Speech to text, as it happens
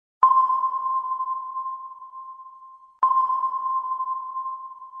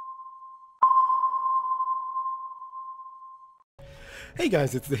Hey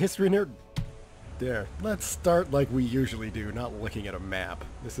guys, it's the History Nerd. There, let's start like we usually do, not looking at a map.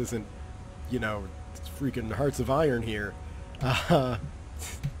 This isn't, it's freaking Hearts of Iron here. Uh,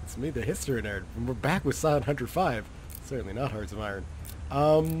 it's me, the History Nerd, and we're back with Silent Hunter 5. Certainly not Hearts of Iron.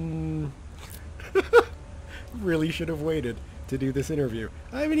 Really should have waited to do this interview.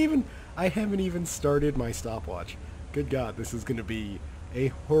 I haven't even started my stopwatch. Good God, this is gonna be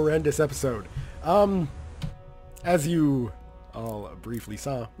a horrendous episode. As you all briefly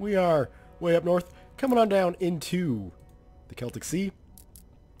saw, we are way up north, coming on down into the Celtic Sea.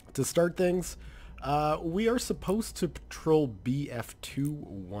 To start things, we are supposed to patrol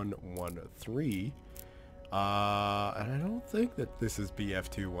BF2113. And I don't think that this is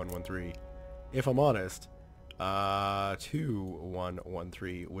BF2113. If I'm honest,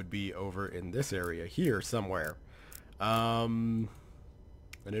 2113 would be over in this area here somewhere. And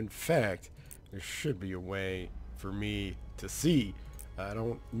in fact, there should be a way for me to see. I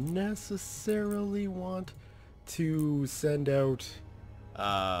don't necessarily want to send out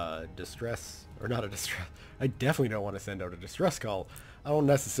distress, or not a distress. I definitely don't want to send out a distress call. I don't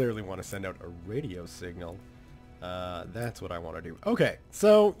necessarily want to send out a radio signal. That's what I want to do. Okay,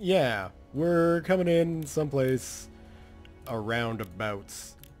 so yeah, we're coming in someplace around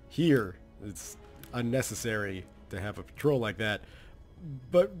abouts here. It's unnecessary to have a patrol like that,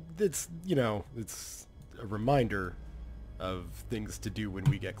 but it's, it's a reminder of things to do when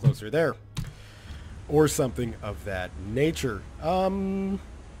we get closer there, or something of that nature. That's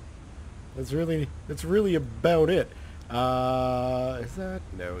really about it. Is that?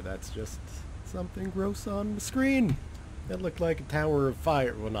 No, that's just something gross on the screen. That looked like a tower of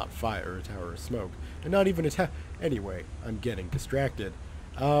fire. Well, not fire, a tower of smoke. And not even a tower. Anyway, I'm getting distracted.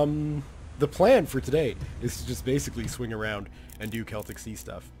 The plan for today is to just basically swing around and do Celtic Sea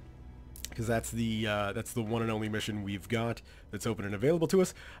stuff, because that's the one and only mission we've got that's open and available to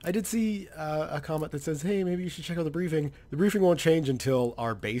us. I did see a comment that says, hey, maybe you should check out the briefing. The briefing won't change until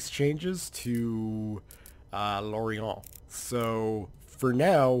our base changes to Lorient. So for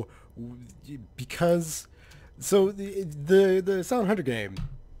now, because the Silent Hunter game,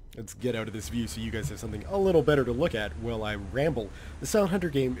 let's get out of this view so you guys have something a little better to look at while I ramble. The Silent Hunter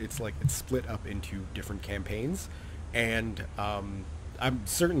game, it's split up into different campaigns, and I'm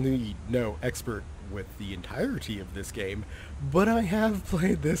certainly no expert with the entirety of this game, but I have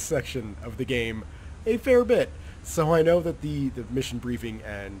played this section of the game a fair bit, so I know that the mission briefing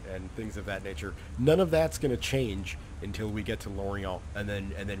and things of that nature, none of that's going to change until we get to Lorient, and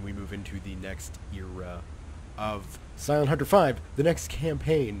then we move into the next era of Silent Hunter 5, the next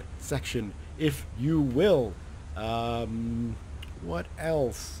campaign section, if you will. What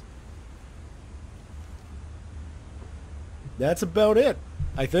else? That's about it,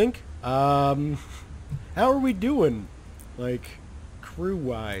 I think. How are we doing? Like,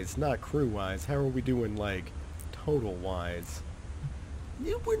 crew-wise, not crew-wise. How are we doing, like, total-wise?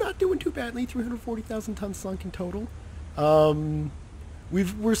 Yeah, we're not doing too badly. 340,000 tons sunk in total.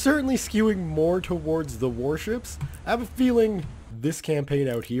 We're certainly skewing more towards the warships. I have a feeling this campaign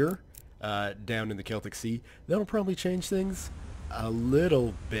out here, down in the Celtic Sea, that'll probably change things a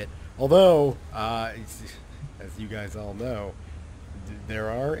little bit. Although, as you guys all know, there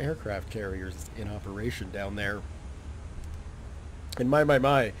are aircraft carriers in operation down there. And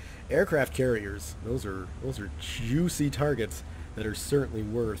my, aircraft carriers, those are juicy targets that are certainly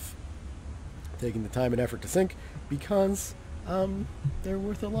worth taking the time and effort to sink, because they're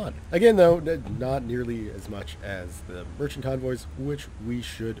worth a lot. Again, though, not nearly as much as the merchant convoys, which we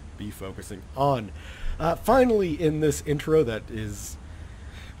should be focusing on. Finally, in this intro that is,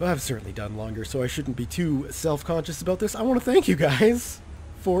 well, I've certainly done longer, so I shouldn't be too self-conscious about this. I want to thank you guys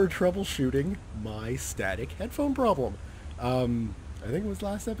for troubleshooting my static headphone problem. I think it was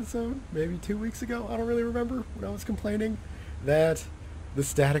last episode, maybe 2 weeks ago, I don't really remember, when I was complaining that the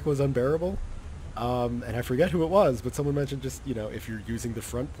static was unbearable. And I forget who it was, but someone mentioned just, if you're using the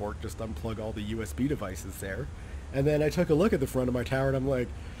front port, just unplug all the USB devices there. And then I took a look at the front of my tower, and I'm like,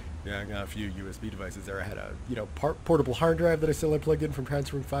 yeah, I got a few USB devices there. I had a, portable hard drive that I still had plugged in from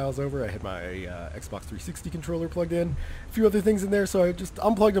transferring files over. I had my Xbox 360 controller plugged in, a few other things in there, so I just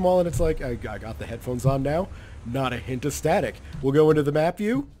unplugged them all, and it's like, I got the headphones on now. Not a hint of static. We'll go into the map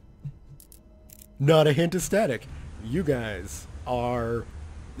view. Not a hint of static. You guys are...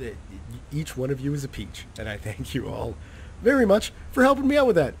 each one of you is a peach, and I thank you all very much for helping me out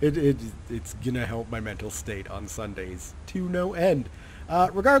with that. It's gonna help my mental state on Sundays to no end.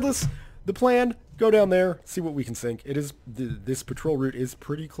 Regardless, the plan, go down there, see what we can sink. This patrol route is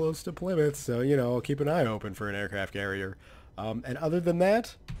pretty close to Plymouth, so, I'll keep an eye open for an aircraft carrier. And other than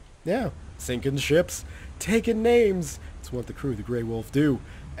that, yeah, sinking ships, taking names. It's what the crew of the Grey Wolf do.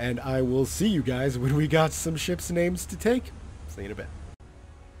 And I will see you guys when we got some ships' names to take. See you in a bit.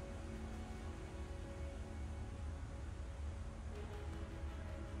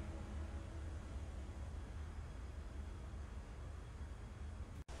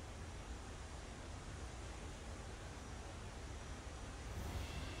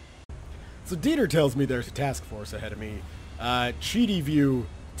 So Dieter tells me there's a task force ahead of me. Cheaty View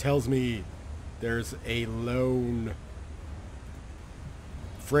tells me there's a lone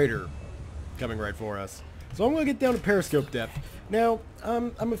freighter coming right for us. So I'm going to get down to periscope depth. Now,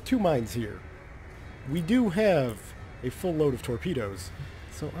 I'm of two minds here. We do have a full load of torpedoes,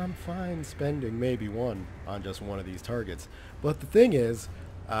 so I'm fine spending maybe one on just one of these targets. But the thing is,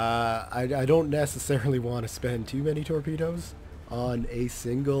 I don't necessarily want to spend too many torpedoes on a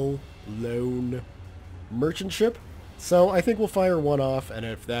single lone merchant ship. So I think we'll fire one off, and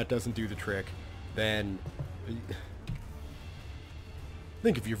if that doesn't do the trick, then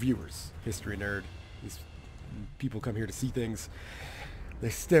think of your viewers, history nerd. These people come here to see things. They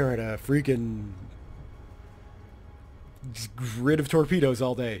stare at a freaking grid of torpedoes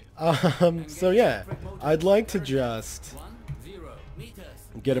all day. So yeah, I'd like to just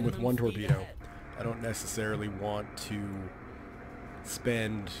get him with one torpedo. I don't necessarily want to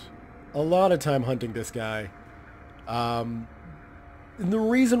spend a lot of time hunting this guy. And the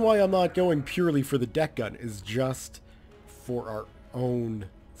reason why I'm not going purely for the deck gun is just for our own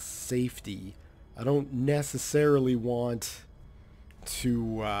safety. I don't necessarily want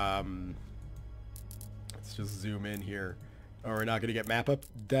to, let's just zoom in here. Oh, we're not going to get map up?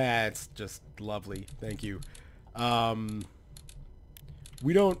 That's just lovely. Thank you.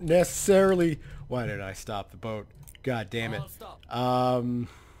 We don't necessarily... Why did I stop the boat? God damn it.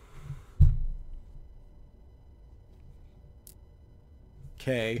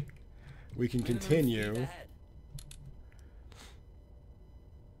 Okay. We can continue.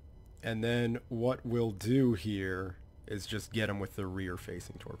 And then what we'll do here is just get him with the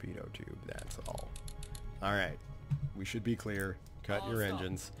rear-facing torpedo tube. That's all. Alright. We should be clear. Cut your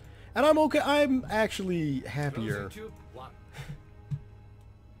engines. And I'm okay. I'm actually happier.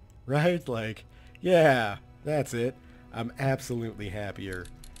 Right? Like, yeah, that's it. I'm absolutely happier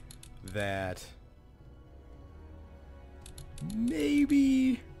that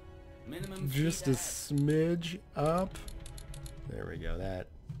maybe just a smidge up. There we go. That.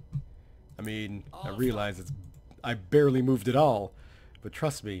 I mean, I realize I barely moved at all, but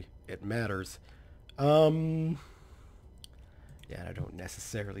trust me, it matters. Yeah, I don't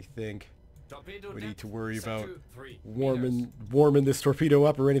necessarily think we need to worry about warming this torpedo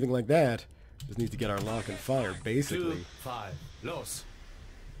up or anything like that. Just need to get our lock and fire, basically.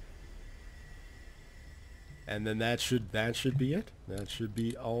 And then that should be it. That should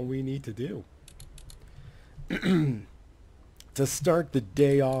be all we need to do. To start the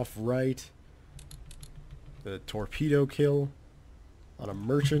day off right, the torpedo kill on a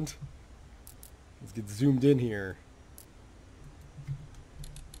merchant. Let's get zoomed in here.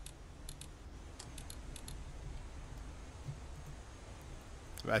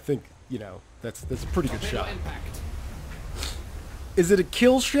 I think, you know, that's a pretty good shot. Is it a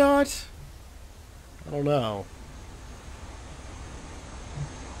kill shot? I don't know.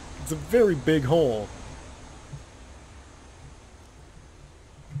 It's a very big hole.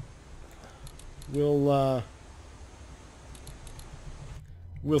 We'll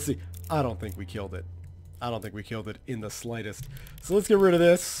see. I don't think we killed it. I don't think we killed it in the slightest. So let's get rid of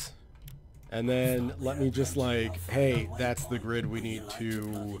this. And then let me just like, hey, that's the grid we need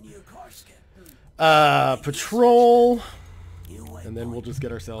to patrol. And then we'll just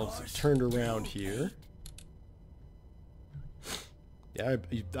get ourselves turned around here. Yeah,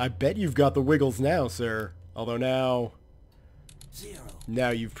 I bet you've got the wiggles now, sir. Although now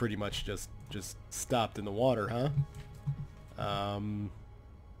you've pretty much just stopped in the water, huh?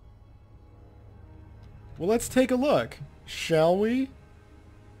 Well, let's take a look, shall we?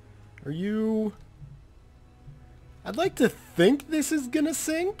 Are you... I'd like to think this is gonna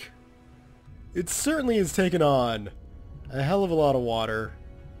sink. It certainly has taken on a hell of a lot of water.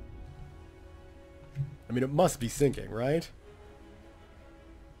 I mean, it must be sinking, right?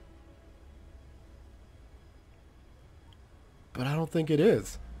 But I don't think it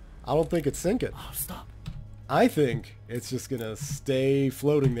is. I don't think it's sinking. Oh, stop. I think it's just gonna stay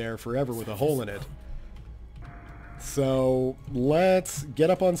floating there forever with a hole in it. So let's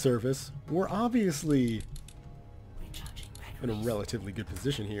get up on surface. We're obviously in a relatively good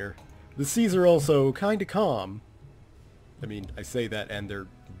position here. The seas are also kind of calm. I mean, I say that and they're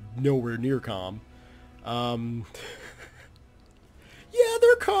nowhere near calm. Yeah,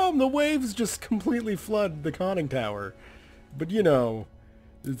 they're calm. The waves just completely flood the conning tower. But, you know,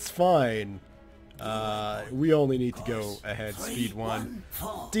 it's fine. We only need to go ahead, speed 1.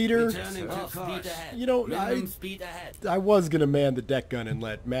 Dieter, you know, I was going to man the deck gun and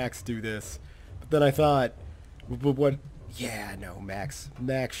let Max do this. But then I thought, but what? Yeah, no, Max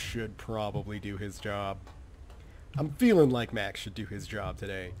should probably do his job. I'm feeling like Max should do his job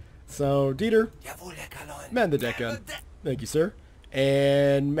today. So, Dieter, man the deck gun. Thank you, sir.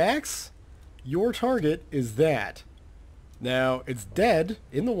 And Max, your target is that. Now, it's dead,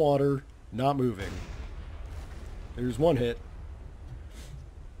 in the water, not moving. There's one hit.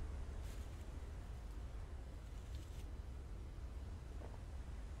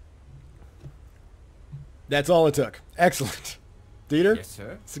 That's all it took. Excellent. Dieter? Yes,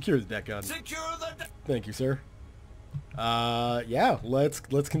 sir. Secure the deck gun. Secure the Thank you, sir. Yeah, let's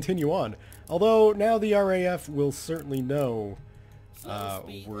continue on. Although, now the RAF will certainly know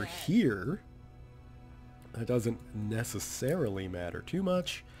we're here. That doesn't necessarily matter too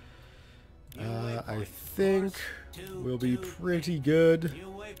much. I think we'll be pretty good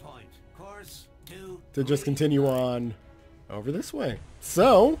to just continue on over this way.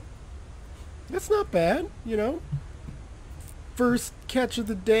 So, that's not bad, you know. First catch of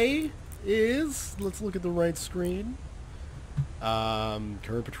the day is, let's look at the right screen.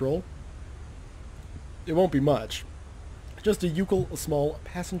 Current patrol. It won't be much. Just a Uccle, a small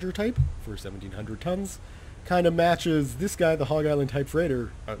passenger type for 1,700 tons. Kind of matches this guy, the Hog Island type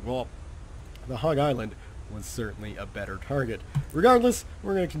freighter. Well, the Hog Island was certainly a better target. Regardless,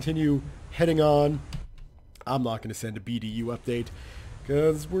 we're going to continue heading on. I'm not going to send a BDU update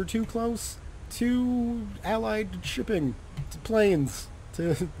because we're too close to Allied shipping to planes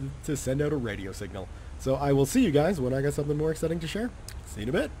to send out a radio signal. So I will see you guys when I got something more exciting to share. See you in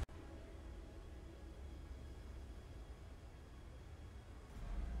a bit.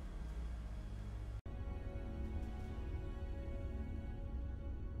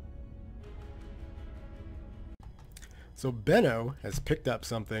 So Benno has picked up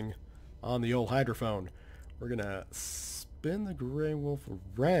something on the old hydrophone. We're gonna spin the Grey Wolf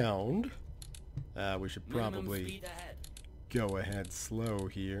around. We should probably go ahead slow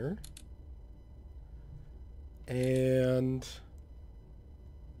here. And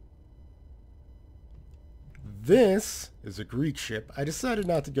this is a Greek ship. I decided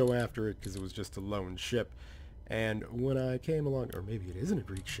not to go after it because it was just a lone ship. And when I came along, or maybe it isn't a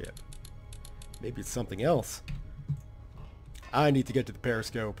Greek ship. Maybe it's something else. I need to get to the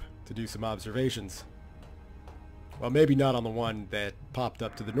periscope to do some observations. Well, maybe not on the one that popped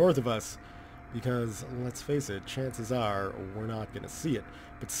up to the north of us, because, let's face it, chances are we're not going to see it.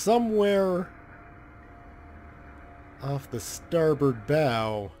 But somewhere off the starboard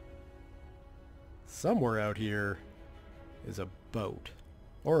bow, somewhere out here, is a boat.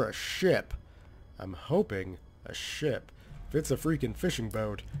 Or a ship. I'm hoping a ship. If it's a freaking fishing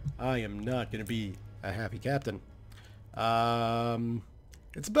boat, I am not going to be a happy captain.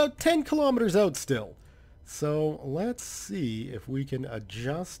 It's about 10 kilometers out still. So let's see if we can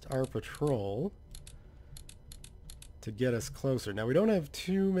adjust our patrol to get us closer. Now we don't have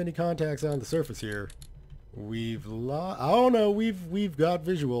too many contacts on the surface here. We've oh no, we've got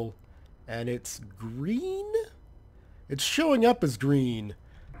visual, and it's green. It's showing up as green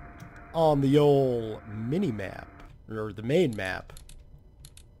on the old mini map or the main map.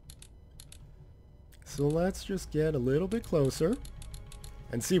 So let's just get a little bit closer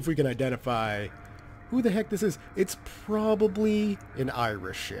and see if we can identify who the heck this is. It's probably an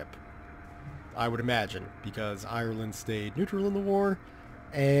Irish ship, I would imagine, because Ireland stayed neutral in the war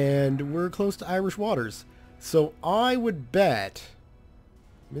and we're close to Irish waters. So I would bet,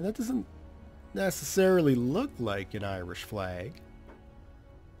 I mean, that doesn't necessarily look like an Irish flag.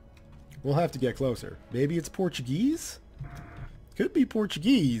 We'll have to get closer. Maybe it's Portuguese? Could be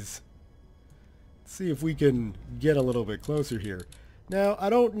Portuguese. See if we can get a little bit closer here. Now, I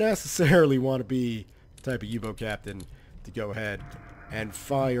don't necessarily want to be the type of U-boat captain to go ahead and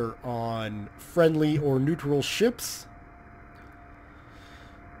fire on friendly or neutral ships,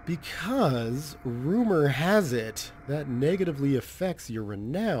 because rumor has it that negatively affects your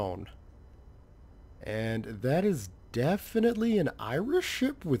renown. And that is definitely an Irish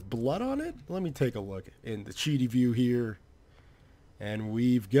ship with blood on it. Let me take a look in the cheaty view here. And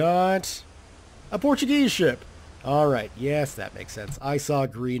we've got a Portuguese ship. Alright, yes, that makes sense. I saw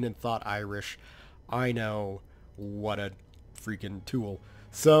green and thought Irish. I know. What a freaking tool.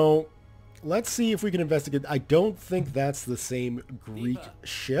 So, let's see if we can investigate. I don't think that's the same Greek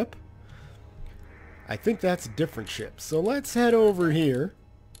ship. I think that's a different ship. So let's head over here.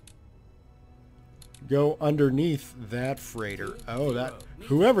 go underneath that freighter. Oh, that...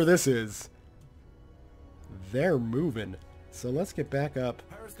 Whoever this is, they're moving. So let's get back up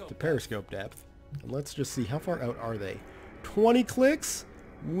to periscope depth. And let's just see, how far out are they? 20 clicks?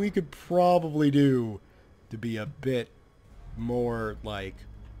 We could probably do to be a bit more, like,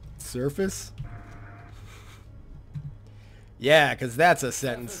 surface. Yeah, because that's a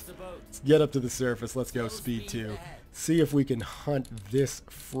sentence. Let's get up to the surface. Let's go speed 2. See if we can hunt this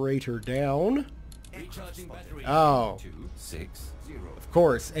freighter down. Oh, of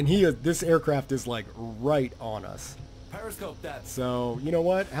course. And this aircraft is like right on us. Periscope depth. So you know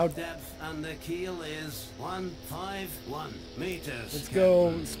what? How depth and the keel is 151 meters. Let's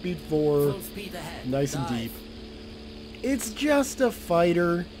go speed 4. Full speed ahead. Nice and deep. It's just a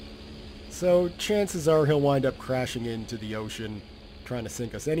fighter, so chances are he'll wind up crashing into the ocean, trying to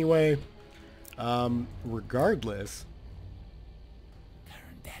sink us anyway. Regardless.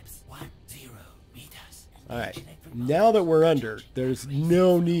 Current depth 10 meters. Alright, now that we're under, there's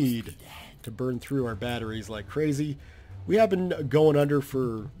no need to burn through our batteries like crazy. We have been going under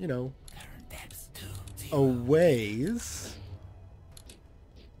for, you know, a ways.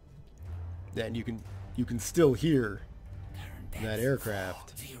 And you can still hear that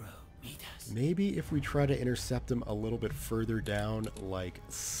aircraft. Maybe if we try to intercept them a little bit further down, like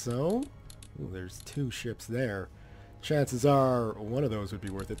so. Ooh, there's 2 ships there. Chances are one of those would be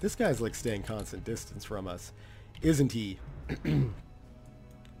worth it. This guy's like staying constant distance from us, isn't he?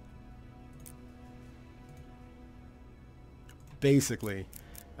 Basically.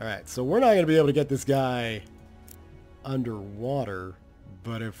 Alright, so we're not going to be able to get this guy underwater,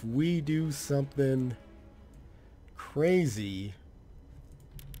 but if we do something crazy,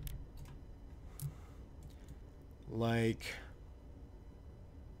 like...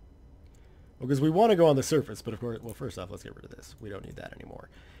 Well, because we want to go on the surface, but of course, well, first off, let's get rid of this. We don't need that anymore.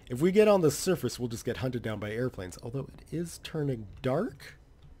 If we get on the surface, we'll just get hunted down by airplanes, although it is turning dark.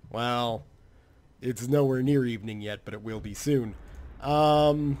 Well, it's nowhere near evening yet, but it will be soon.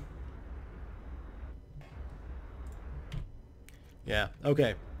 Yeah,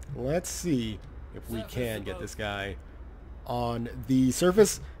 okay. Let's see if we can get this guy on the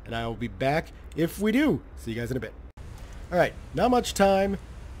surface, and I will be back if we do. See you guys in a bit. Alright, not much time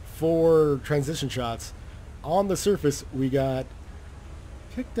for transition shots. On the surface, we got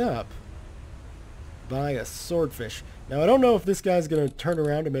picked up by a swordfish. Now, I don't know if this guy's going to turn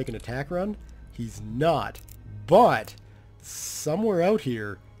around and make an attack run. He's not. But somewhere out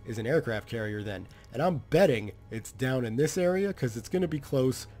here is an aircraft carrier then. And I'm betting it's down in this area because it's going to be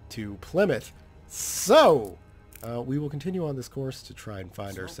close to Plymouth. So, we will continue on this course to try and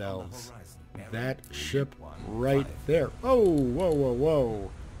find ourselves that ship right there. Oh, whoa, whoa,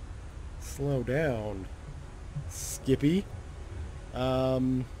 whoa. Slow down, Skippy. Yeah,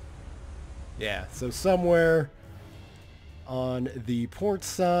 so somewhere on the port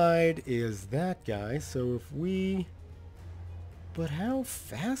side is that guy. So if we... But how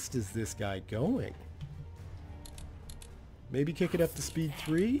fast is this guy going? Maybe kick it up to speed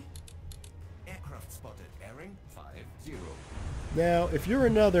 3? Aircraft spotted. Bearing 50. Now, if you're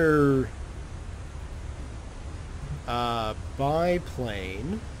another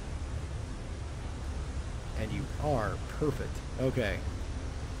biplane, and you are perfect. Okay.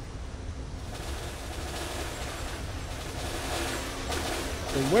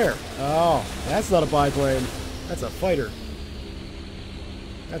 And where? Oh, that's not a biplane. That's a fighter.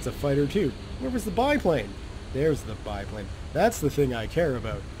 That's a fighter too. Where was the biplane? There's the biplane. That's the thing I care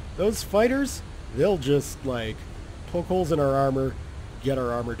about. Those fighters, they'll just like poke holes in our armor, get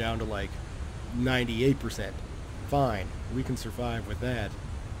our armor down to like 98%. Fine, we can survive with that.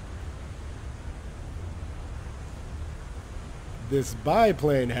 This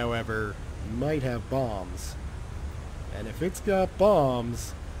biplane, however, might have bombs. And if it's got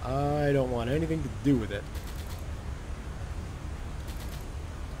bombs, I don't want anything to do with it.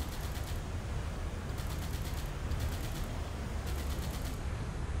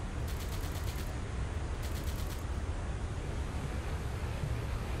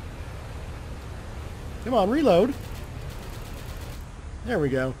 Come on, reload. There we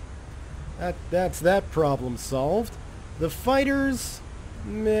go. That's that problem solved. The fighters,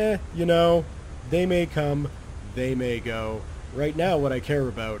 meh, you know, they may come, they may go. Right now, what I care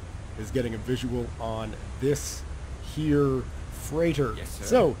about is getting a visual on this here freighter. Yes, sir.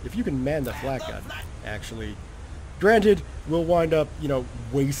 So, if you can man the flat gun, actually. Granted, we'll wind up, you know,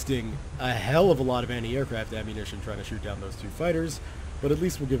 wasting a hell of a lot of anti-aircraft ammunition trying to shoot down those 2 fighters, but at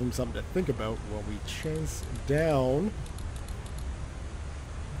least we'll give them something to think about while we chase down.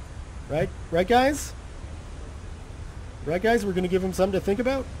 Right? Right, guys? Right, guys? We're going to give them something to think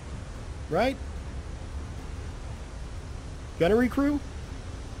about? Right? gunnery crew?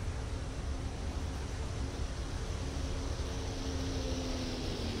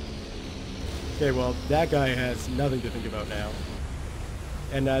 Okay, well, that guy has nothing to think about now.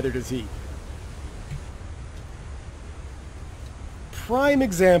 And neither does he. Prime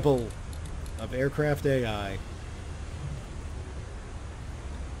example of aircraft AI.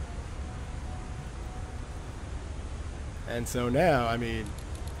 And so now, I mean,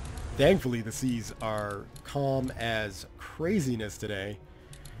 thankfully the seas are calm as craziness today.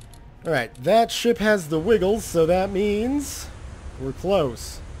 Alright, that ship has the wiggles, so that means we're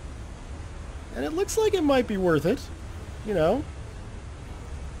close. And it looks like it might be worth it, you know.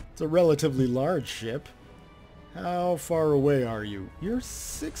 It's a relatively large ship. How far away are you? You're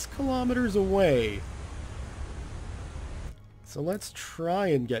 6 kilometers away. So let's try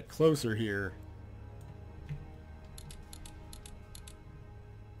and get closer here.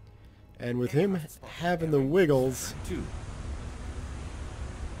 And with him having the wiggles,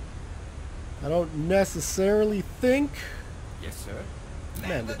 I don't necessarily think, Yes, sir.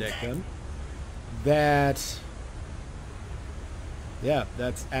 man the deck gun, that, yeah,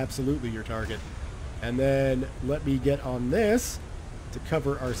 that's absolutely your target. And then let me get on this to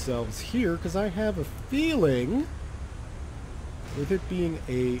cover ourselves here, because I have a feeling, with it being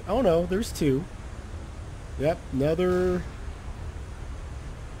a, oh no, there's 2. Yep, another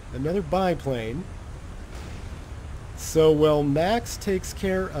biplane. So while Max takes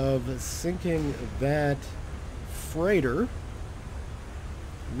care of sinking that freighter,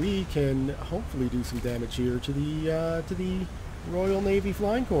 we can hopefully do some damage here to the Royal Navy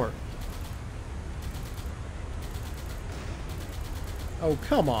Flying Corps. Oh,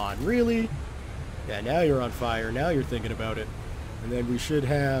 come on, really? Yeah, now you're on fire. Now you're thinking about it. And then we should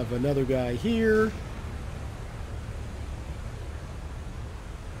have another guy here.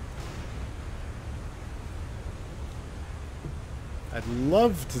 I'd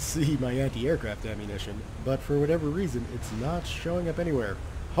love to see my anti-aircraft ammunition, but for whatever reason, it's not showing up anywhere.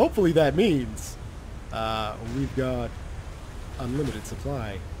 Hopefully that means we've got unlimited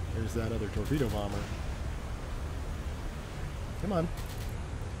supply. There's that other torpedo bomber. Come on.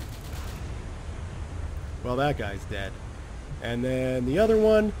 Well, that guy's dead. And then the other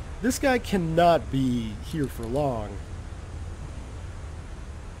one, this guy cannot be here for long.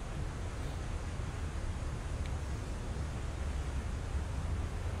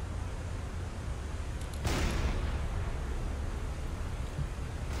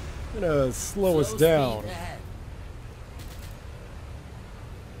 Gonna slow us down.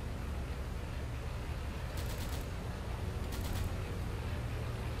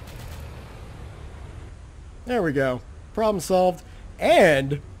 There we go. Problem solved.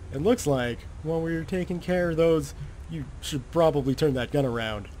 And it looks like while we were taking care of those, you should probably turn that gun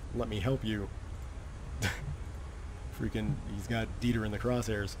around. Let me help you. Freaking, he's got Dieter in the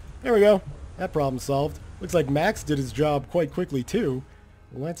crosshairs. There we go. That problem solved. Looks like Max did his job quite quickly too.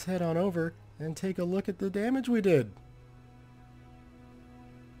 Let's head on over and take a look at the damage we did.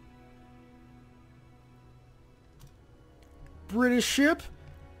 British ship,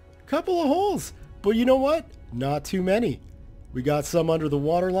 couple of holes, but you know what? Not too many. We got some under the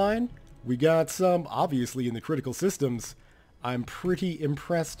waterline. We got some obviously in the critical systems. I'm pretty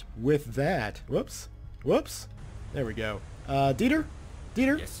impressed with that. Whoops. Whoops. There we go. Dieter?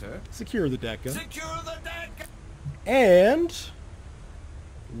 Dieter? Yes, sir. Secure the deck gun. Secure the deck! And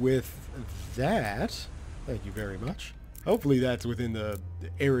with that, thank you very much. Hopefully that's within the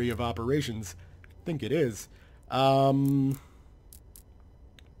area of operations. I think it is. We'll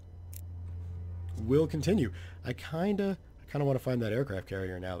continue. I kind of want to find that aircraft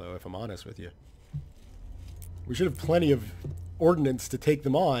carrier now, though, if I'm honest with you. We should have plenty of ordnance to take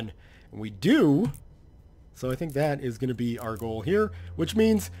them on, and we do. So I think that is going to be our goal here, which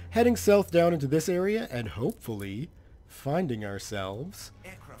means heading south down into this area and hopefully finding ourselves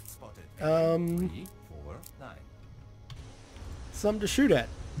Aircraft spotted. 3, 4, 9. something to shoot at.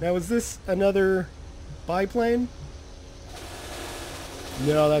 Now, is this another biplane?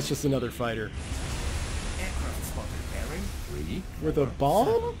 No, that's just another fighter. Aircraft spotted. Bearing 3. With a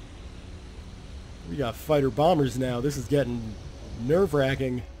bomb? We got fighter bombers now. This is getting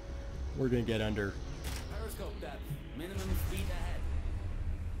nerve-wracking. We're going to get under. Periscope depth. Minimum speed ahead.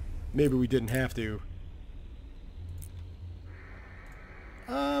 Maybe we didn't have to.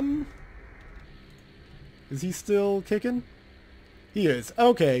 Is he still kicking? He is.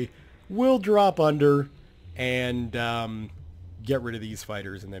 Okay. We'll drop under and get rid of these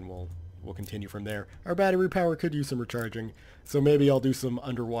fighters, and then we'll continue from there. Our battery power could use some recharging, so maybe I'll do some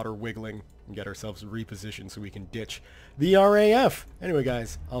underwater wiggling and get ourselves repositioned so we can ditch the RAF. Anyway,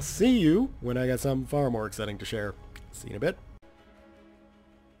 guys, I'll see you when I got something far more exciting to share. See you in a bit.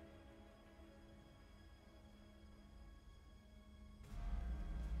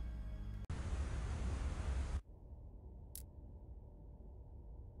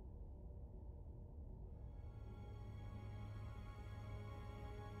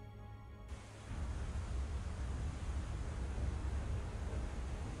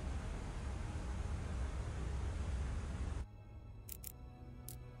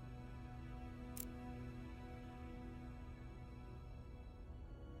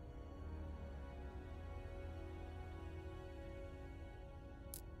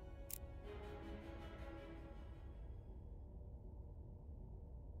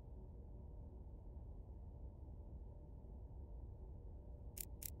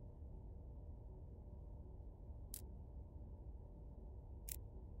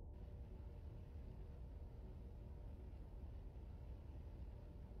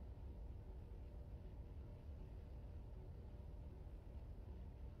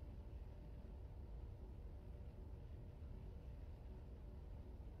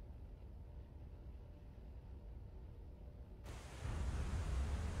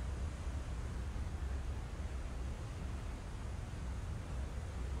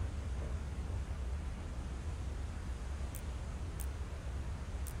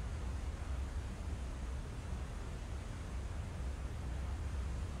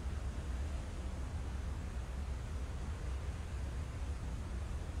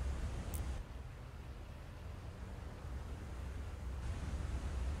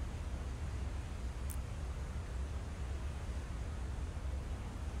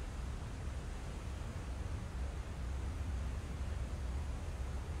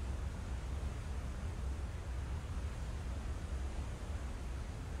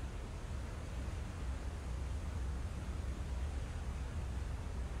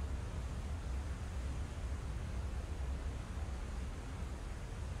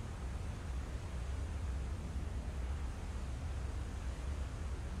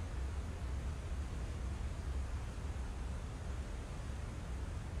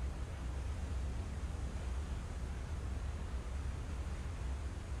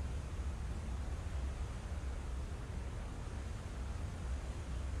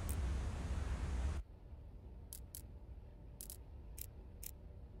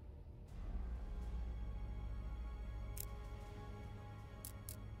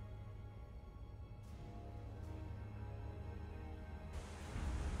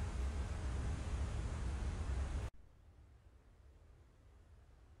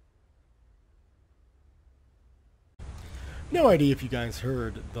 No idea if you guys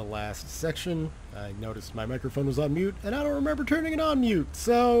heard the last section. I noticed my microphone was on mute, and I don't remember turning it on mute.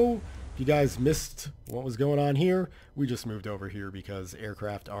 So, if you guys missed what was going on here, we just moved over here because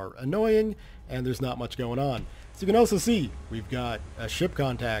aircraft are annoying, and there's not much going on. So you can also see, we've got a ship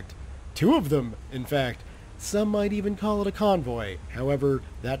contact. 2 of them, in fact. Some might even call it a convoy. However,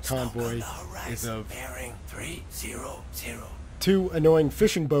 that convoy is of bearing 300. 2 annoying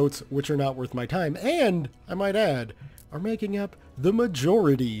fishing boats, which are not worth my time, and, I might add, are making up the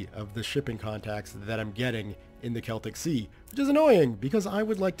majority of the shipping contacts that I'm getting in the Celtic Sea, which is annoying because I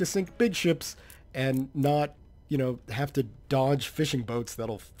would like to sink big ships and not, you know, have to dodge fishing boats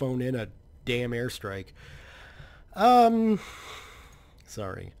that'll phone in a damn airstrike.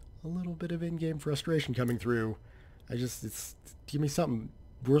 Sorry. A little bit of in-game frustration coming through. Give me something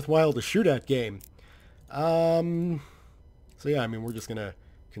worthwhile to shoot at, game. So yeah, I mean, we're just gonna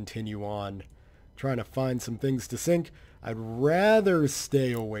continue on trying to find some things to sink. I'd rather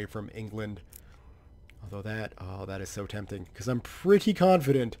stay away from England. Although that is so tempting, because I'm pretty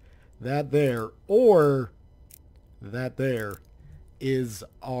confident that there is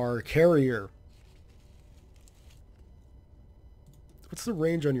our carrier. What's the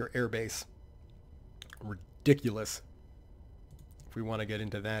range on your airbase? Ridiculous. If we want to get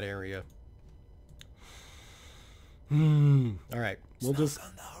into that area. Alright, we'll just...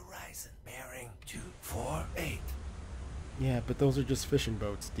 on the horizon, bearing 248. Yeah, but those are just fishing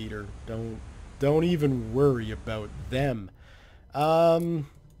boats, Dieter. Don't even worry about them.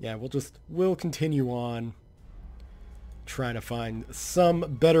 Yeah, we'll continue on trying to find some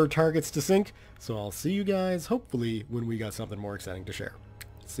better targets to sink. So I'll see you guys, hopefully, when we got something more exciting to share.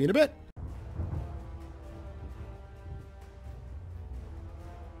 See you in a bit.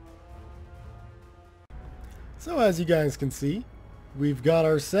 So as you guys can see, we've got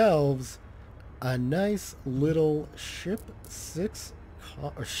ourselves a nice little six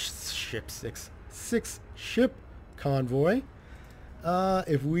ship convoy.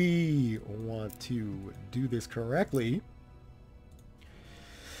 If we want to do this correctly,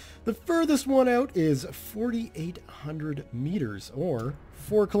 the furthest one out is 4,800 meters, or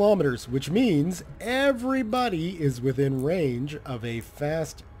 4 kilometers, which means everybody is within range of a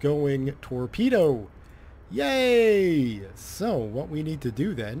fast-going torpedo. Yay! So what we need to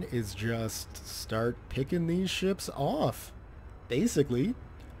do then is just start picking these ships off, basically.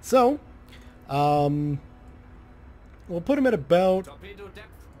 So, we'll put them at about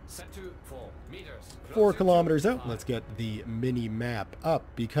 4 kilometers out. Let's get the mini map up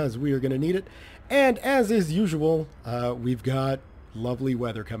because we are going to need it. And as is usual, we've got lovely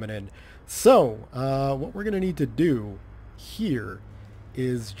weather coming in. So, what we're going to need to do here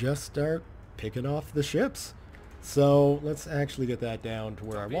is just start picking off the ships. So let's actually get that down to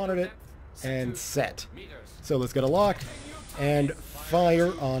where I wanted it and set. So let's get a lock and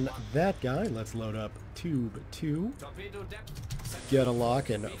fire on that guy. Let's load up tube 2. Get a lock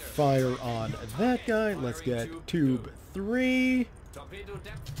and fire on that guy. Let's get tube 3.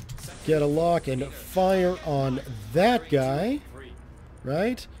 Get a lock and fire on that guy.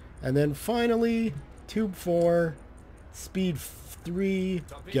 Right? And then finally tube 4, speed 3,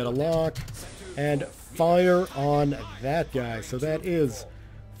 get a lock, and fire on that guy. So that is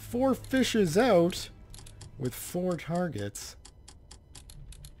 4 fishes out with 4 targets.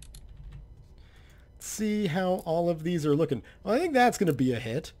 Let's see how all of these are looking. Well, I think that's going to be a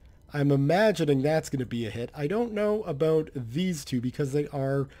hit. I'm imagining that's going to be a hit. I don't know about these 2 because they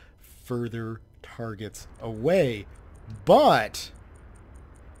are further targets away. But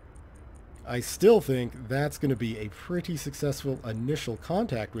I still think that's going to be a pretty successful initial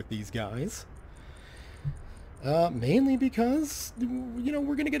contact with these guys. Mainly because, you know,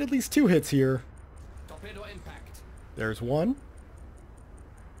 we're going to get at least 2 hits here. Torpedo impact. There's one.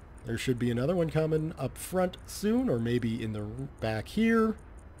 There should be another one coming up front soon, or maybe in the back here.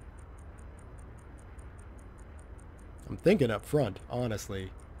 I'm thinking up front,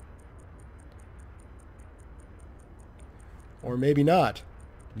 honestly. Or maybe not.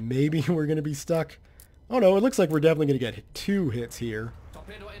 Maybe we're going to be stuck. Oh no, it looks like we're definitely going to get 2 hits here.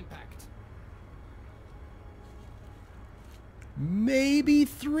 Torpedo impact. Maybe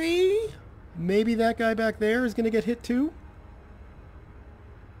 3? Maybe that guy back there is going to get hit too?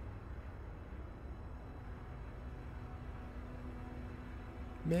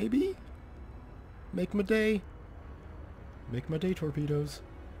 Maybe? Make my day. Make my day, torpedoes.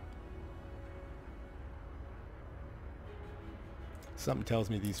 Something tells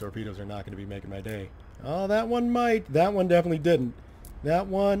me these torpedoes are not going to be making my day. Oh, that one might. That one definitely didn't. That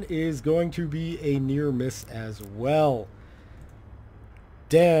one is going to be a near miss as well.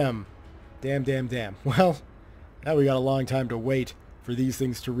 Damn. Damn, damn, damn. Well, Now we got a long time to wait for these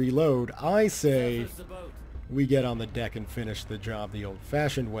things to reload. I say Surface the boat. we get on the deck and finish the job the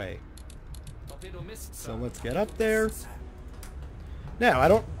old-fashioned way. Torpedo missed, So sir. let's get up there. Now, I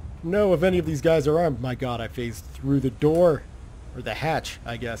don't know if any of these guys are armed. My god, I phased through the door. Or the hatch,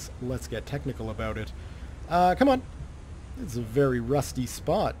 I guess. Let's get technical about it. Come on. It's a very rusty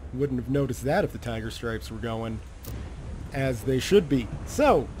spot. Wouldn't have noticed that if the tiger stripes were going as they should be.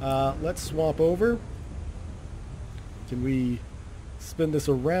 So, let's swap over. Can we spin this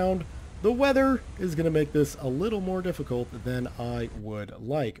around? The weather is going to make this a little more difficult than I would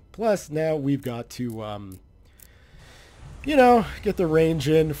like. Plus, now we've got to, you know, get the range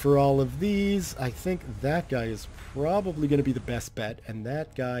in for all of these. I think that guy is probably going to be the best bet, and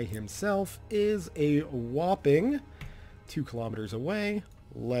that guy himself is a whopping 2 kilometers away.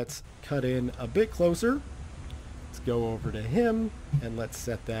 Let's cut in a bit closer. Let's go over to him, and let's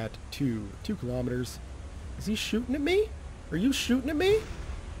set that to 2 kilometers. Is he shooting at me? Are you shooting at me?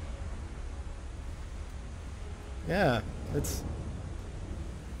 Yeah, it's...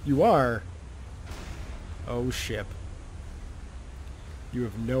 You are. Oh, ship. You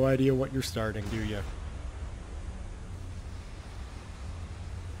have no idea what you're starting, do you?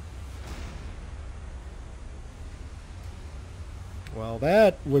 Well,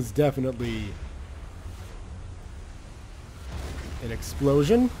 that was definitely an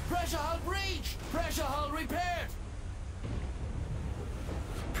explosion. Pressure hull breach! Pressure hull repaired!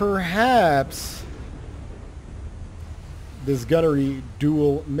 Perhaps this gunnery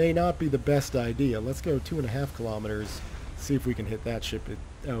duel may not be the best idea. Let's go 2.5 kilometers. See if we can hit that ship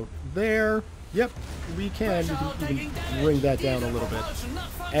out there. Yep, we can. We can even bring that down a little bit.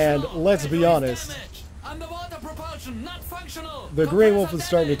 And let's be honest, the Grey Wolf is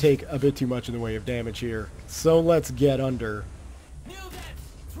starting to take a bit too much in the way of damage here. So let's get under.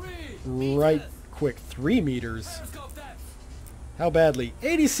 Right quick, 3 meters. How badly?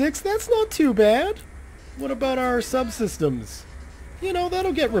 86? That's not too bad. What about our subsystems? You know,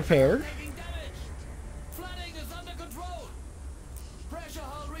 that'll get repaired.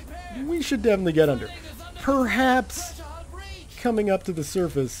 We should definitely get under. Perhaps coming up to the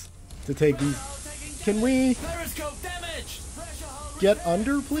surface to take these. Can we get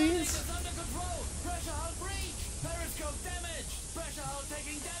under, please?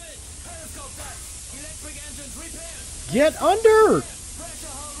 Get under!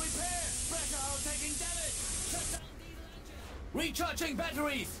 Recharging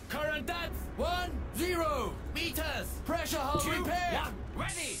batteries. Current depth 10 meters. Pressure hull repaired.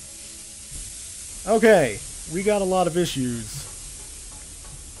 Ready. Okay, we got a lot of issues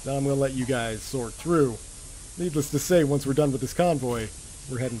that I'm going to let you guys sort through. Needless to say, once we're done with this convoy,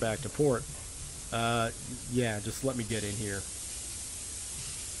 we're heading back to port. Yeah, just let me get in here.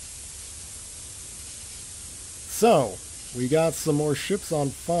 So, we got some more ships on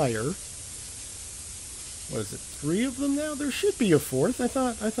fire. What is it, 3 of them now? There should be a 4th. I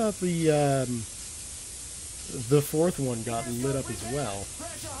thought the 4th one got lit up as well.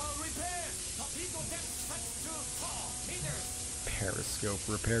 Periscope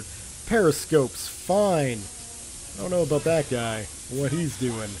repaired. Periscope's fine. I don't know about that guy, what he's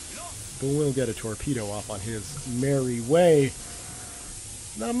doing. But we'll get a torpedo off on his merry way.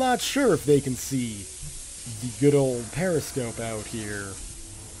 I'm not sure if they can see the good old periscope out here.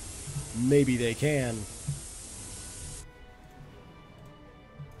 Maybe they can.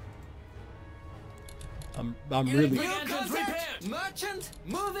 I'm really... Merchant,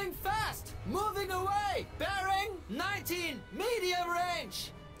 moving fast, moving away, bearing 19, medium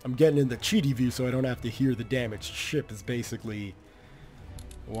range. I'm getting in the cheaty view so I don't have to hear the damaged ship is basically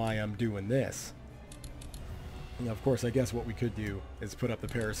why I'm doing this. And of course, I guess what we could do is put up the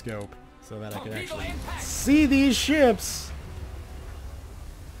periscope so that I can actually see these ships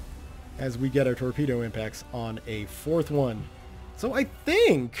as we get our torpedo impacts on a 4th one. So I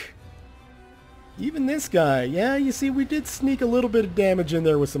think even this guy, yeah, you see, we did sneak a little bit of damage in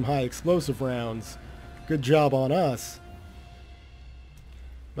there with some high explosive rounds. Good job on us.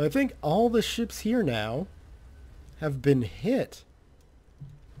 But I think all the ships here now have been hit.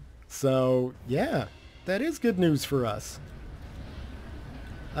 So, yeah, that is good news for us.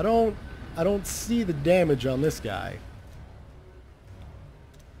 I don't see the damage on this guy.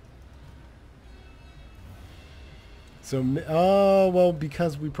 So, oh, well,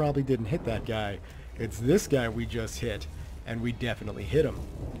 because we probably didn't hit that guy. It's this guy we just hit, and we definitely hit him.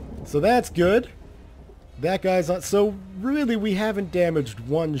 So that's good. That guy's on... So, really, we haven't damaged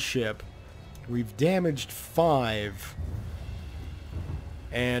 1 ship. We've damaged 5.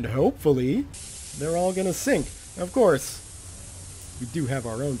 And hopefully, they're all going to sink. Of course, we do have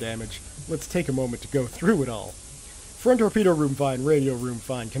our own damage. Let's take a moment to go through it all. Front torpedo room fine, radio room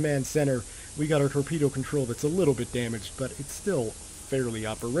fine, command center. We got our torpedo control that's a little bit damaged, but it's still fairly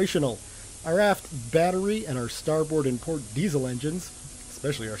operational. Our aft battery and our starboard and port diesel engines,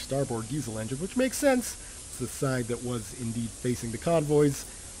 especially our starboard diesel engine, which makes sense. It's the side that was indeed facing the convoys.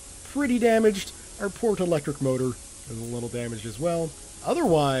 Pretty damaged. Our port electric motor is a little damaged as well.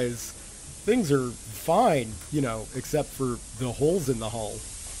 Otherwise, things are fine, you know, except for the holes in the hull.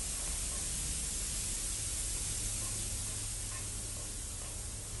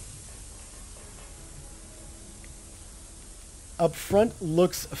 Up front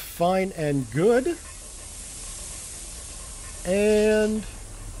looks fine and good. And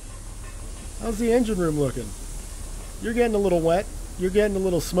how's the engine room looking? You're getting a little wet. You're getting a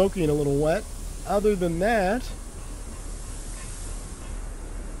little smoky and a little wet. Other than that,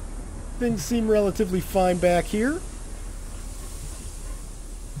 things seem relatively fine back here.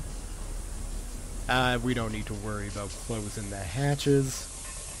 We don't need to worry about closing the hatches.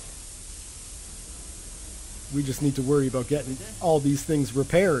 We just need to worry about getting all these things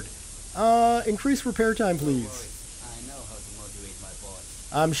repaired. Increase repair time, please. I know how to motivate my boss.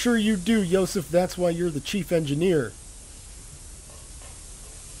 I'm sure you do, Yosef. That's why you're the chief engineer.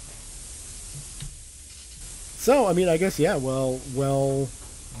 So, I mean, I guess, yeah, well,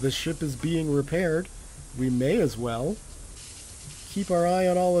 the ship is being repaired. We may as well keep our eye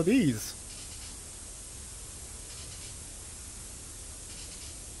on all of these.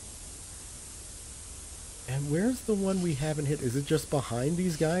 And where's the one we haven't hit? Is it just behind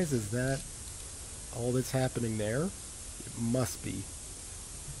these guys? Is that all that's happening there? It must be.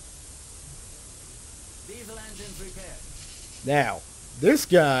 Diesel engines repaired. Now, this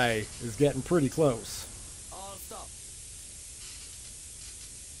guy is getting pretty close. All stop.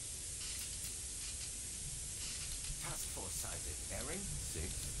 Task force sighted. Bearing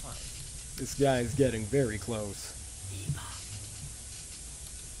 6-5. This guy is getting very close.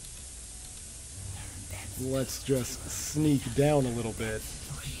 Let's just sneak down a little bit.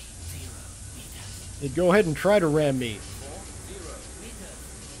 Hey, go ahead and try to ram me.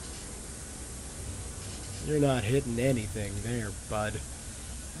 You're not hitting anything there, bud.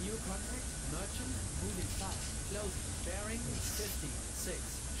 New contact, merchant, moving fast, close, bearing 56,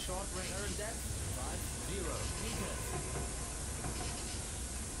 short range, current depth 50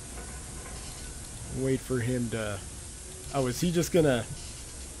 meters. Wait for him to... Oh, is he just gonna...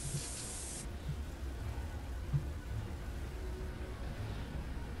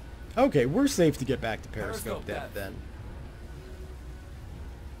 Okay, we're safe to get back to periscope depth then.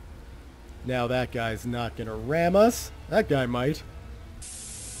 Now that guy's not gonna ram us. That guy might.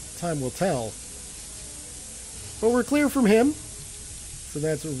 Time will tell. But we're clear from him. So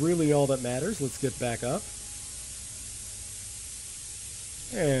that's really all that matters. Let's get back up.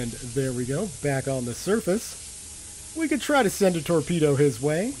 And there we go. Back on the surface. We could try to send a torpedo his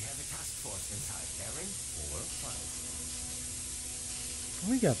way.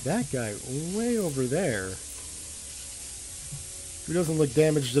 We got that guy way over there. Who doesn't look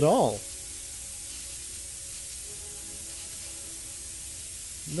damaged at all.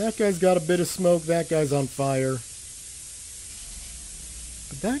 That guy's got a bit of smoke. That guy's on fire.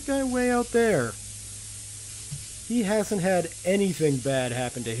 But that guy way out there, he hasn't had anything bad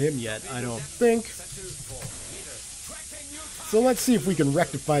happen to him yet, I don't think. So let's see if we can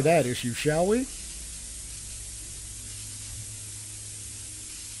rectify that issue, shall we?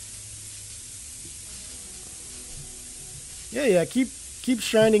 Yeah, keep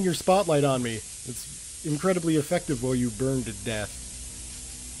shining your spotlight on me. It's incredibly effective while you burn to death.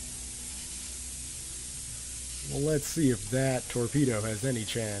 Well, let's see if that torpedo has any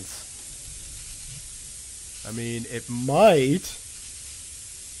chance. I mean, it might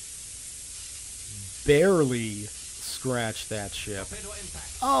barely scratch that ship.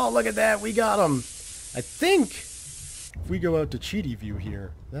 Oh, look at that, we got him. I think if we go out to Cheaty View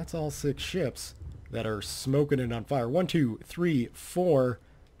here, that's all 6 ships that are smoking and on fire. 1, 2, 3, 4,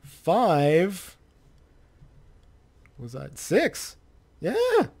 5. Was that 6?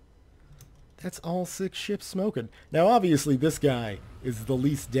 Yeah. That's all 6 ships smoking. Now, obviously, this guy is the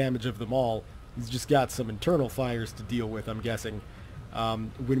least damage of them all. He's just got some internal fires to deal with, I'm guessing.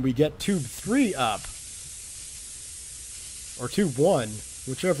 When we get Tube 3 up, or Tube 1,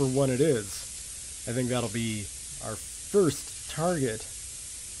 whichever one it is, I think that'll be our first target.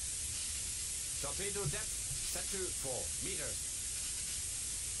 Torpedo depth set to 4 meters.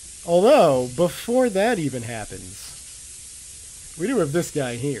 Although, before that even happens, we do have this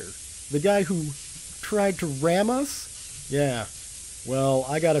guy here. The guy who tried to ram us? Yeah. Well,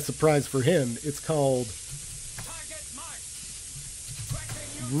 I got a surprise for him. It's called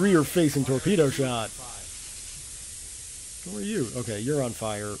rear-facing torpedo shot. Who are you? Okay, you're on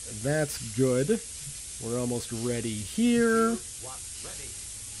fire. That's good. We're almost ready here.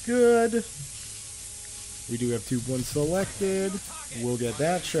 Good. We do have Tube 1 selected. We'll get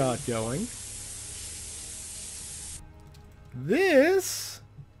that shot going. This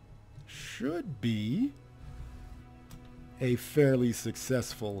should be a fairly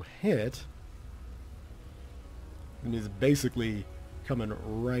successful hit. And is basically coming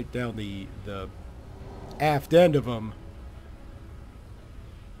right down the aft end of him.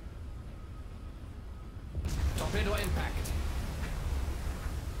 Torpedo impact.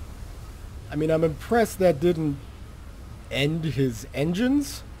 I mean, I'm impressed that didn't end his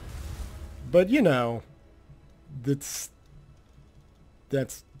engines, but you know, that's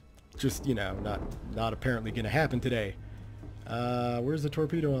just, you know, not apparently going to happen today. Where's the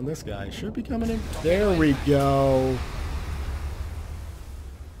torpedo on this guy? Should be coming in. There we go.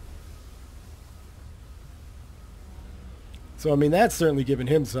 So, I mean, that's certainly given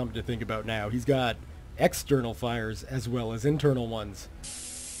him something to think about now. He's got external fires as well as internal ones.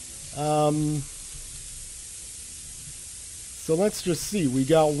 So let's just see. We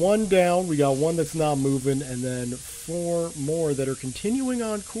got one down, we got one that's not moving, and then 4 more that are continuing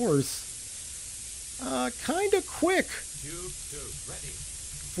on course. Kind of quick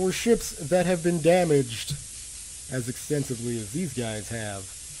for ships that have been damaged as extensively as these guys have.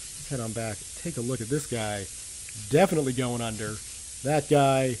 Let's head on back. Take a look at this guy. Definitely going under. That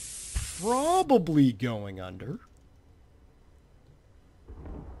guy probably going under.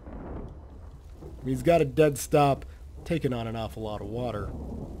 He's got a dead stop, taking on an awful lot of water.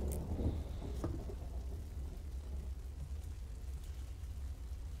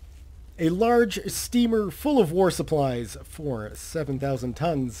 A large steamer full of war supplies for 7,000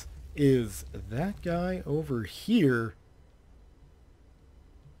 tons is that guy over here.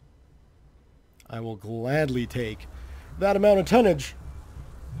 I will gladly take that amount of tonnage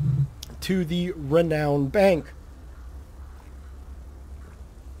to the Renown Bank.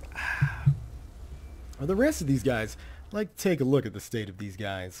 The rest of these guys, I'd like to take a look at the state of these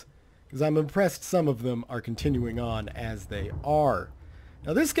guys, because I'm impressed some of them are continuing on as they are.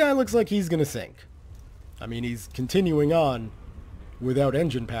 Now this guy looks like he's going to sink. I mean, he's continuing on without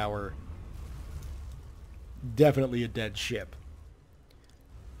engine power. Definitely a dead ship.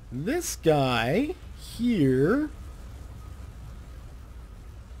 This guy here,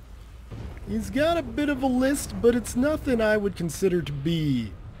 he's got a bit of a list, but it's nothing I would consider to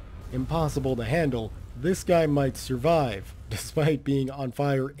be impossible to handle. This guy might survive, despite being on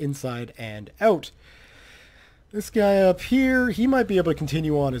fire inside and out. This guy up here, he might be able to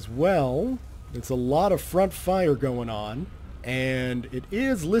continue on as well. It's a lot of front fire going on, and it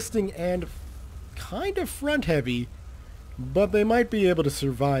is listing and kind of front heavy, but they might be able to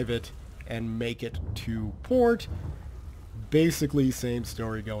survive it and make it to port. Basically, same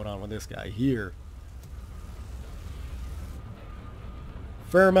story going on with this guy here.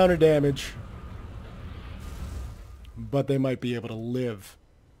 Fair amount of damage, but they might be able to live.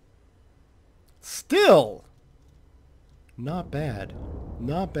 Still, not bad.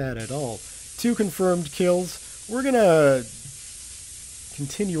 Not bad at all. 2 confirmed kills. We're gonna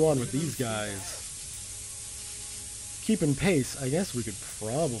continue on with these guys. Keeping pace. I guess we could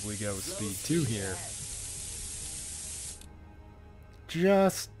probably go with speed 2 here.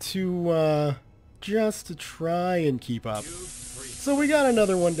 Just to try and keep up. So we got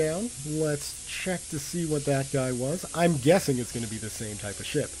another one down. Let's check to see what that guy was. I'm guessing it's going to be the same type of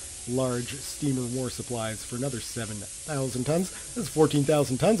ship. Large steamer war supplies for another 7,000 tons. That's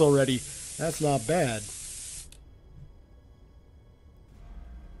 14,000 tons already. That's not bad.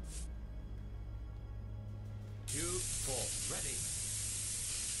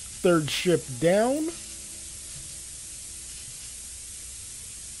 Third ship down.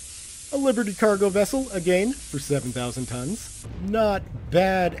 A Liberty cargo vessel, again, for 7,000 tons. Not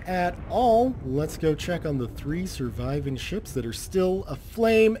bad at all. Let's go check on the 3 surviving ships that are still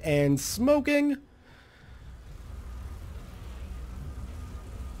aflame and smoking.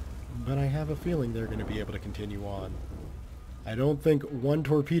 But I have a feeling they're going to be able to continue on. I don't think 1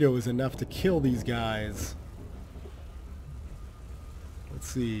 torpedo is enough to kill these guys. Let's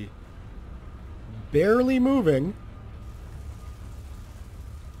see. Barely moving.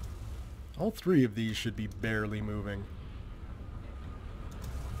 All 3 of these should be barely moving.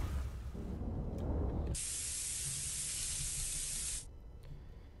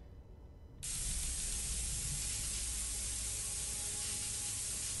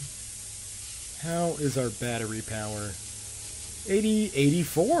 How is our battery power? 80,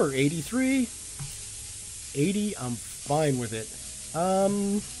 84, 83, 80, I'm fine with it.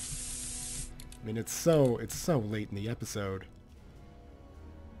 I mean, it's so late in the episode.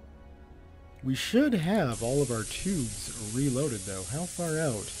 We should have all of our tubes reloaded, though. How far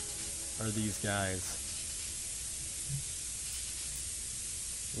out are these guys?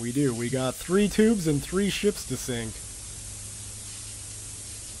 We do. We got 3 tubes and 3 ships to sink.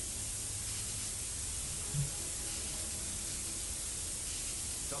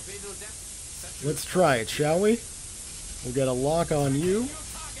 Let's try it, shall we? We'll get a lock on you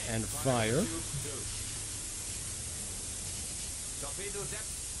and fire.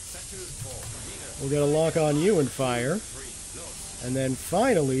 We'll get a lock on you and fire. And then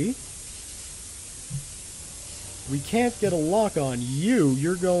finally, we can't get a lock on you.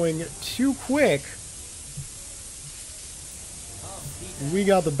 You're going too quick. We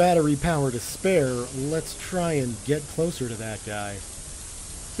got the battery power to spare. Let's try and get closer to that guy.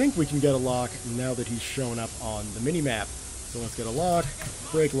 I think we can get a lock now that he's shown up on the mini-map. So let's get a lock,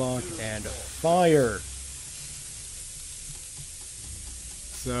 break lock, and fire.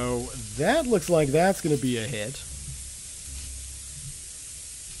 So that looks like that's going to be a hit.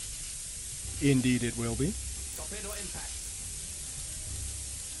 Indeed it will be.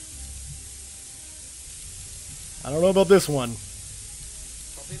 I don't know about this one.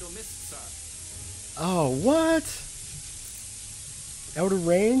 Oh, what? Out of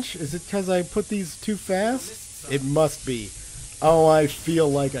range? Is it because I put these too fast? It must be. Oh, I feel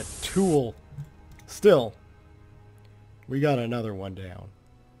like a tool. Still, we got another one down.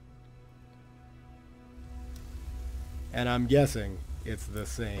 And I'm guessing it's the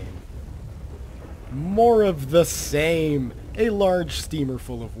same. More of the same. A large steamer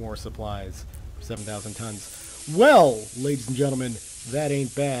full of war supplies. 7,000 tons. Well, ladies and gentlemen, that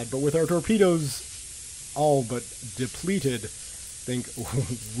ain't bad. But with our torpedoes all but depleted, I think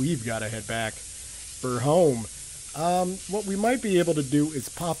we've got to head back for home. What we might be able to do is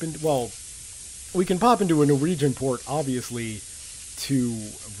pop in... Well, we can pop into a Norwegian port, obviously, to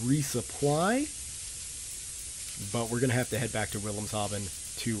resupply. But we're going to have to head back to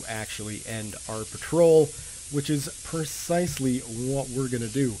Wilhelmshaven to actually end our patrol, which is precisely what we're going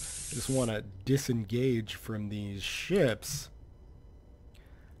to do. I just want to disengage from these ships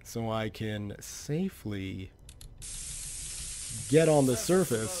so I can safely get on the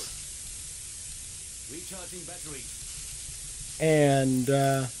surface and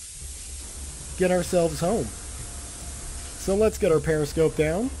get ourselves home. So let's get our periscope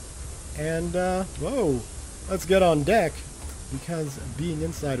down and whoa, let's get on deck, because being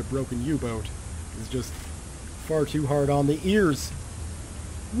inside a broken U-boat is just far too hard on the ears.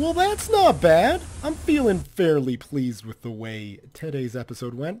 Well, that's not bad. I'm feeling fairly pleased with the way today's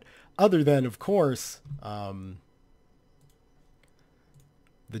episode went, other than, of course, the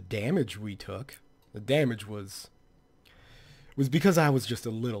damage we took. The damage was because I was just a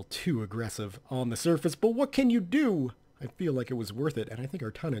little too aggressive on the surface, but what can you do? I feel like it was worth it, and I think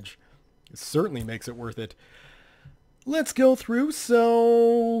our tonnage certainly makes it worth it. Let's go through.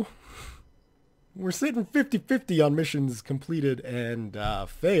 So we're sitting 50-50 on missions completed and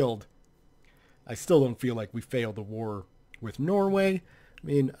failed. I still don't feel like we failed the war with Norway. I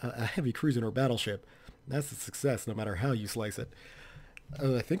mean, a heavy cruiser or battleship, that's a success no matter how you slice it.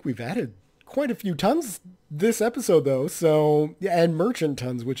 I think we've added quite a few tons this episode, though, so, yeah, and merchant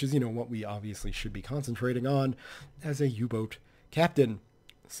tons, which is, what we obviously should be concentrating on as a U-boat captain.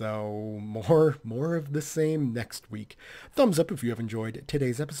 So more of the same next week. Thumbs up if you have enjoyed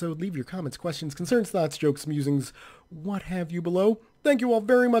today's episode. Leave your comments, questions, concerns, thoughts, jokes, musings, what have you below. Thank you all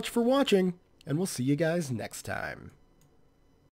very much for watching, and we'll see you guys next time.